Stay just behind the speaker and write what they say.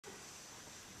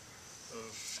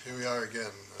here we are again,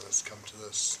 and it's come to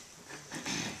this.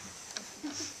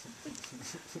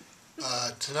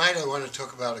 Tonight I want to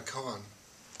talk about a koan,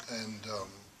 and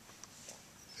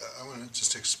I want to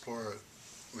just explore it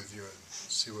with you and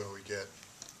see where we get.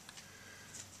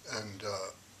 And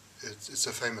it's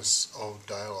a famous old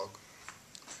dialogue.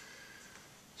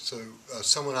 So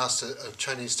someone asked a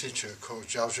Chinese teacher called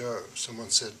Zhaozhou, someone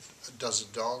said, does a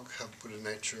dog have Buddha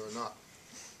nature or not?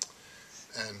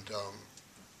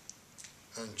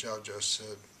 And Zhaozhou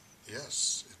said,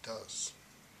 yes, it does.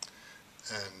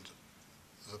 And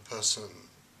the person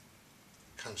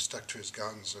kind of stuck to his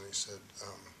guns and he said,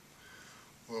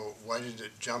 well, why did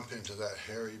it jump into that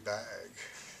hairy bag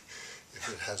if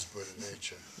it has Buddha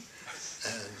nature?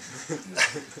 And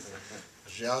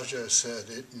Zhaozhou said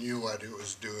it knew what it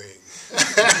was doing.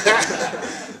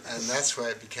 And that's why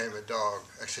it became a dog.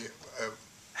 Actually,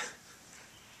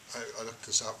 I looked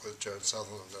this up with John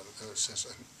Sutherland, and it says,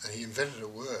 and he invented a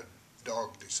word,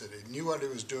 dogged. He said it knew what it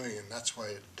was doing, and that's why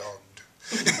it dogged.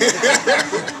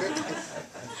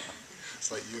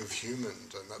 It's like you've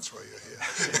humaned, and that's why you're here.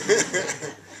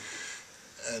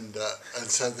 And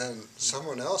so then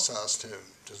someone else asked him,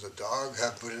 does a dog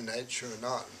have Buddha nature or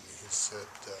not? And he said,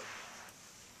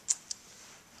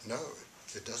 no,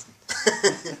 it doesn't.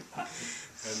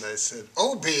 And they said,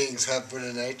 all beings have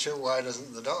Buddha nature, why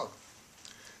doesn't the dog?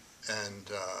 And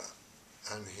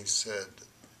he said,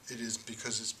 it is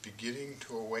because it's beginning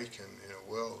to awaken in a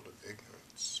world of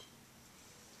ignorance.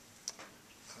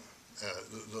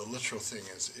 The literal thing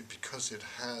is because it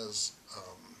has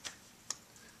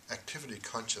activity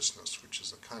consciousness, which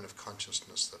is a kind of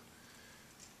consciousness that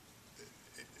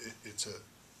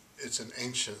it's an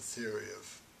ancient theory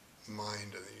of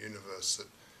mind and the universe, that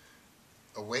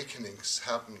awakenings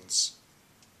happens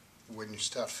when you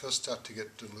first start to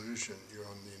get delusion. You're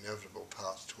on the inevitable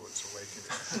path towards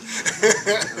awakening.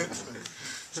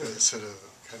 So it's sort of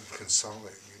kind of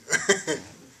consoling, you know.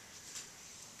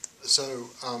 So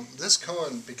this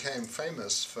koan became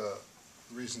famous for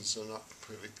reasons that are not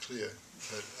completely clear,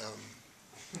 but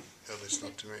at least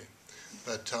not to me.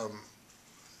 But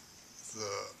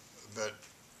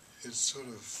it's sort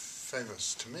of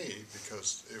famous to me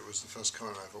because it was the first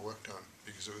koan I ever worked on,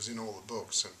 because it was in all the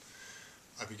books, and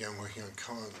I began working on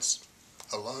koans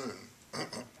alone. I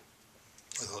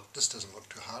thought, this doesn't look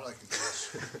too hard, I can do this.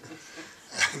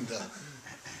 And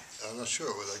I'm not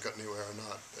sure whether I got anywhere or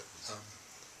not, but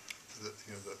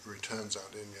the returns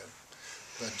aren't in yet.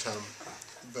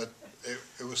 But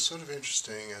it was sort of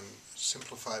interesting and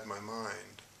simplified my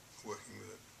mind working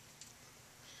with it.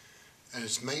 And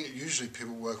it's usually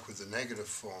people work with the negative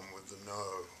form, with the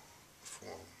no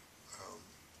form,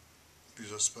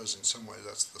 because I suppose in some way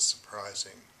that's the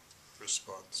surprising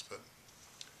response. But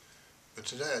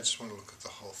today I just want to look at the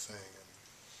whole thing.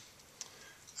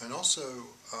 And also,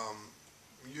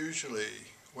 usually,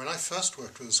 when I first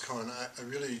worked with this koan, I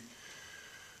really,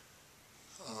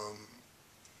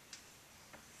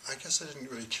 I guess I didn't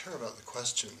really care about the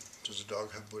question, does a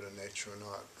dog have Buddha nature or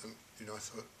not? And, I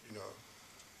thought,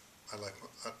 I like,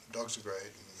 dogs are great,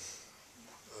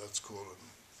 and that's cool, and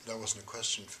that wasn't a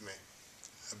question for me.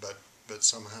 But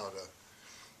somehow to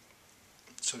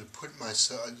sort of put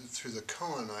myself, through the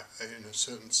koan, in a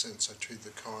certain sense, I treat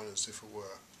the koan as if it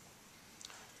were,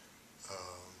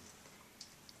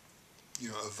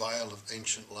 a vial of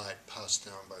ancient light passed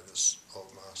down by this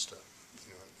old master,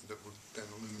 that would then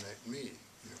illuminate me,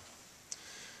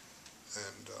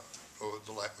 and or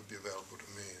the light would be available to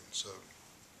me. And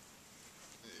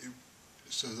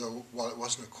so though, while it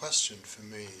wasn't a question for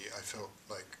me, I felt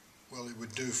like, well, it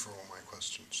would do for all my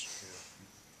questions,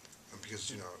 and because,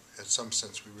 in some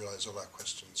sense we realize all our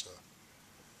questions are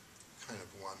kind of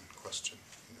one question,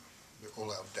 they're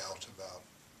all our doubt about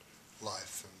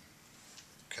life, and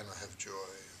can I have joy,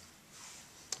 and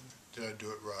did I do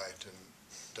it right, and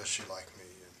does she like me,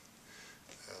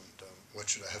 and what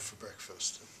should I have for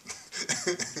breakfast,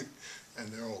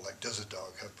 and they're all like, does a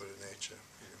dog have Buddha nature,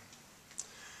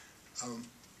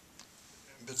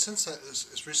 But since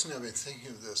it's recently I've been thinking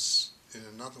of this in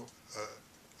another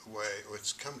way, or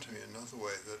it's come to me in another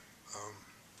way, that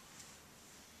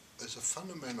there's a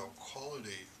fundamental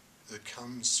quality that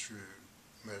comes through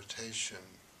meditation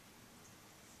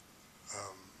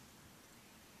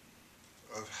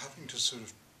of having to sort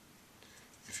of,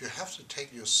 if you have to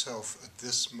take yourself at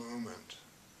this moment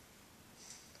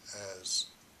as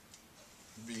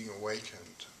being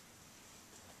awakened,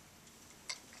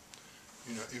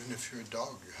 even if you're a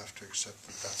dog, you have to accept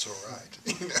that that's all right.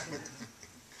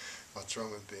 What's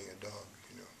wrong with being a dog,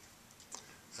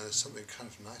 And there's something kind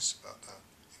of nice about that,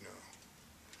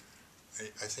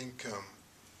 I think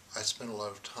I spent a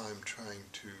lot of time trying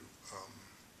to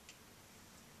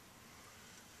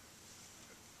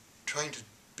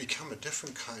become a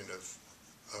different kind of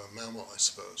mammal, I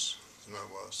suppose, than I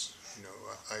was.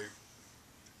 I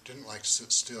didn't like to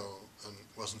sit still and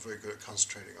wasn't very good at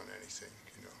concentrating on anything.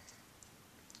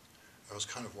 I was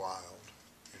kind of wild,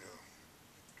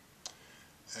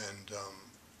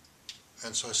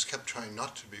 and so I just kept trying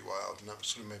not to be wild, and that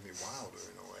sort of made me wilder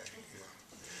in a way,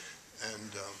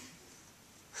 and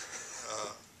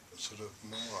sort of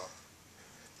more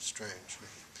strange.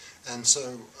 And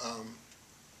so,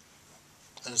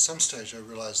 and at some stage I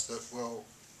realized that, well,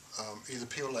 either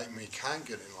people like me can't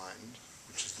get enlightened,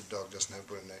 which is the dog doesn't have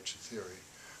Buddha nature theory,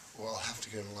 or I'll have to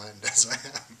get enlightened as I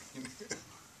am,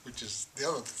 which is the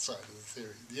other side of the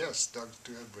theory. Yes, dogs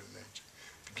do have Buddha nature,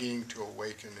 beginning to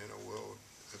awaken in a world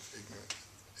of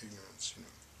ignorance.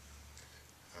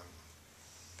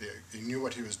 He knew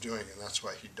what he was doing, and that's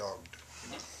why he dogged.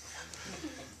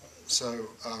 So,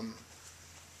 and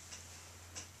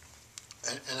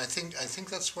I think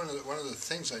that's one of the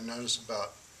things I notice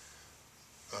about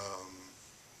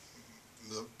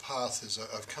the path is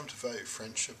I've come to value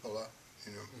friendship a lot.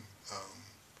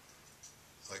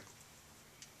 Like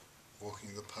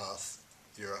walking the path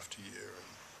year after year,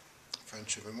 and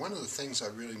friendship. And one of the things I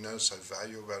really notice I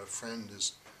value about a friend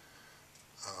is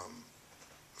a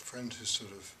friend who's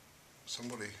sort of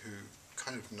somebody who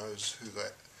kind of knows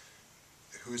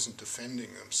who isn't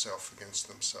defending themselves against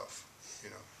themselves,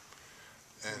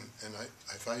 And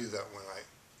I value that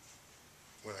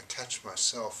when I catch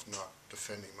myself not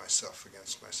defending myself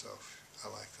against myself. I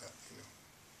like that,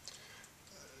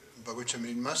 By which I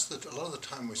mean a lot of the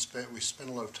time we spend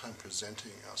a lot of time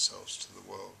presenting ourselves to the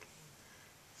world,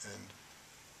 and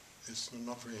it's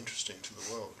not very interesting to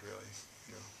the world, really,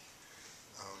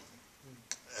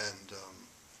 And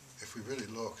if we really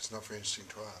look, it's not very interesting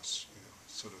to us,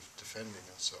 sort of defending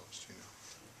ourselves,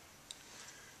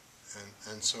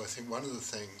 And so I think one of the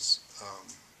things,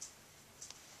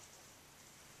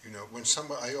 when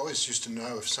I always used to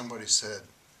know if somebody said,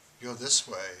 "You're this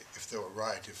way," if they were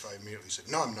right, if I immediately said,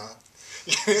 "No, I'm not,"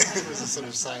 it was a sort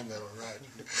of sign they were right.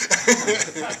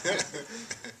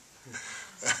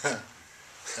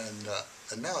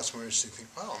 And now it's more interesting to think,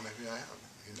 well, maybe I am,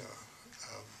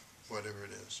 whatever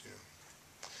it is,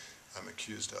 I'm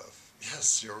accused of.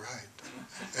 Yes, you're right.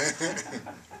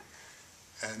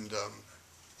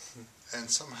 And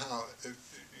somehow,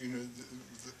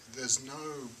 there's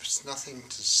nothing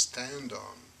to stand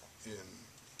on in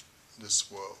this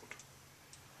world,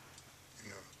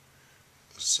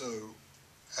 So,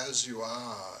 as you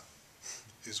are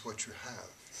is what you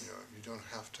have. You don't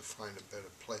have to find a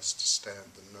better place to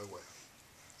stand than nowhere.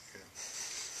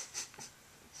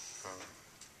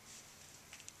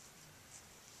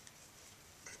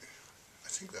 I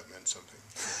think that meant something.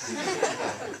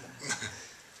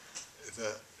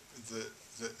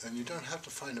 And you don't have to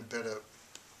find a better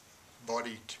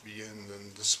body to be in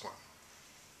than this one.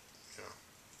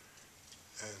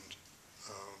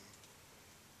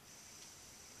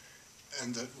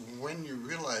 And that when you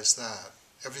realize that,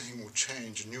 everything will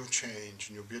change, and you'll change,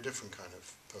 and you'll be a different kind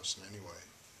of person anyway,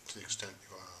 to the extent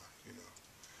you are,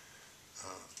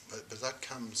 But that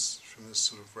comes from this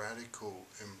sort of radical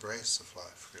embrace of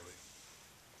life, really.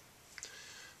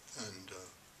 And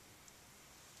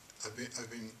I've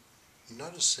been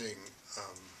noticing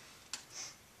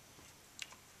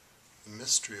the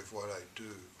mystery of what I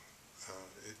do.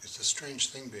 It's a strange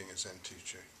thing being a Zen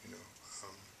teacher,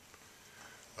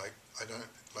 I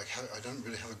don't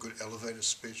really have a good elevator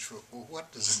speech for, well,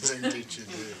 what does a Zen teacher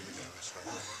do?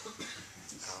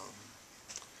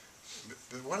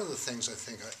 But one of the things I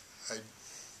think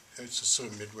it's a sort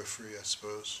of midwifery, I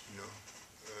suppose.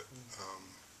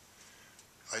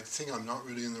 I think I'm not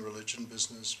really in the religion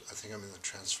business. I think I'm in the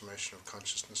transformation of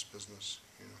consciousness business.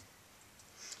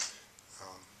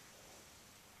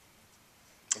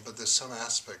 But there's some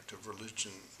aspect of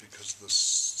religion because of the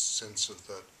sense of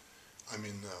that I'm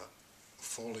in the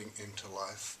falling into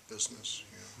life business.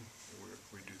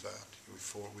 We do that.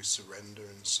 We surrender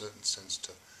in a certain sense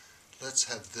to, let's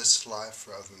have this life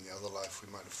rather than the other life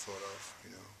we might have thought of.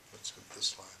 Let's have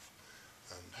this life,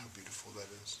 and how beautiful that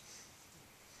is.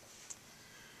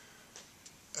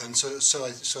 And so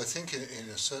I think in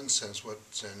a certain sense what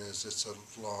Zen is, it's a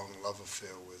long love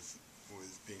affair with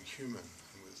being human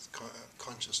and with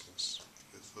consciousness,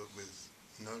 with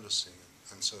noticing,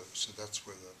 and so that's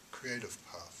where the creative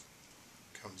path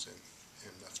comes in,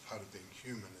 and that's part of being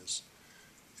human is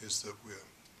that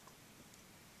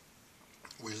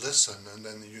we listen, and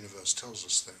then the universe tells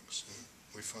us things, and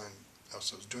we find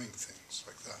ourselves doing things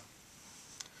like that.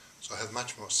 So I have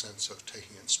much more sense of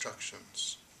taking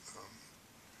instructions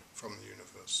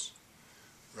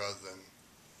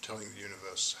telling the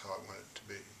universe how I want it to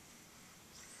be.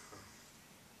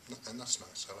 And that's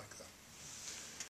nice, I like that.